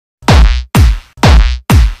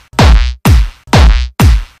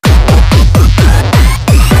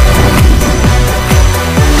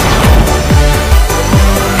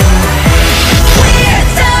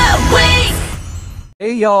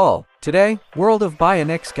y'all! Today, World of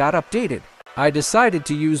Bionix got updated. I decided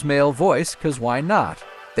to use male voice cause why not?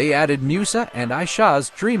 They added Musa and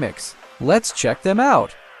Aisha's Dreamix. Let's check them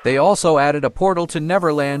out. They also added a portal to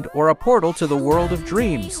Neverland or a portal to the world of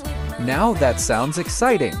dreams. Now that sounds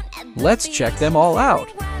exciting. Let's check them all out.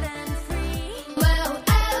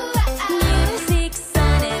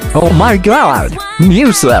 Oh my god!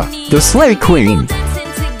 Musa, the Slay Queen!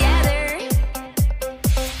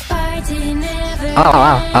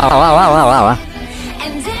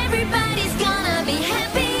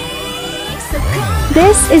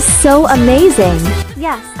 This is so amazing!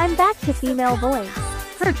 Yes, I'm back to female voice.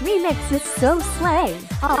 Her Dreamix is so slay!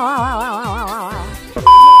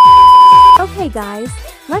 Okay guys,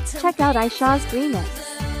 let's check out Aisha's Dreamix.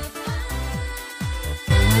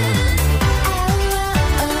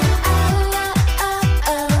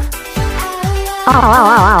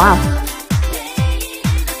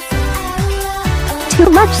 Too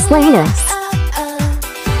much slayness.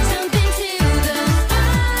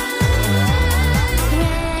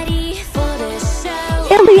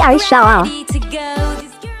 Illy Aisha.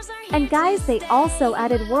 And guys, they also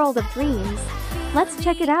added World of Dreams. Let's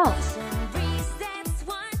check it out.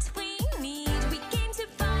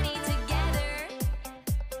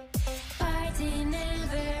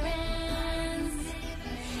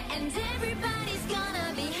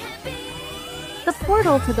 The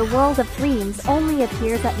portal to the world of dreams only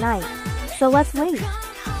appears at night, so let's wait.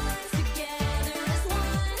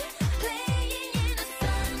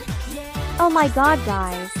 Oh my god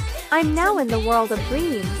guys, I'm now in the world of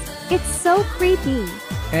dreams. It's so creepy.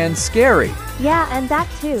 And scary. Yeah, and that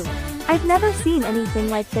too. I've never seen anything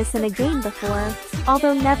like this in a game before,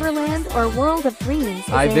 although Neverland or World of Dreams is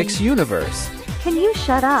Ivix Universe. Can you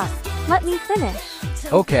shut up? Let me finish.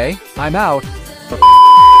 Okay, I'm out.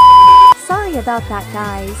 Sorry about that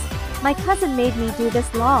guys. My cousin made me do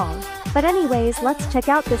this lol. But anyways, let's check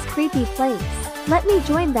out this creepy place. Let me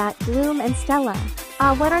join that Bloom and Stella.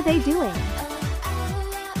 What are they doing?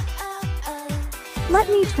 Let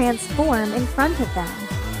me transform in front of them.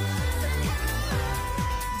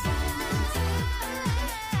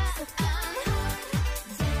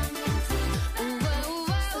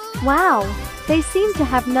 Wow, they seem to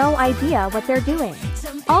have no idea what they're doing.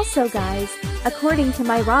 Also guys, according to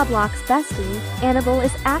my Roblox bestie, Annabelle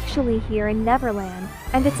is actually here in Neverland,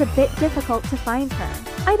 and it's a bit difficult to find her.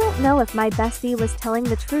 I don't know if my bestie was telling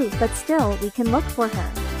the truth, but still we can look for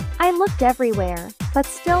her. I looked everywhere, but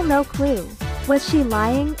still no clue. Was she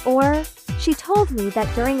lying, or? She told me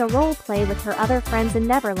that during a roleplay with her other friends in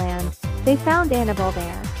Neverland, they found Annabelle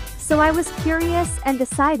there. So I was curious and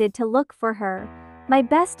decided to look for her. My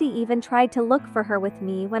bestie even tried to look for her with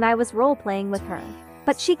me when I was roleplaying with her.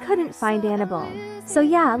 But she couldn't find Annabelle. So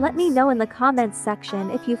yeah, let me know in the comments section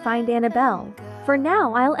if you find Annabelle. For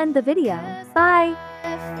now, I'll end the video. Bye!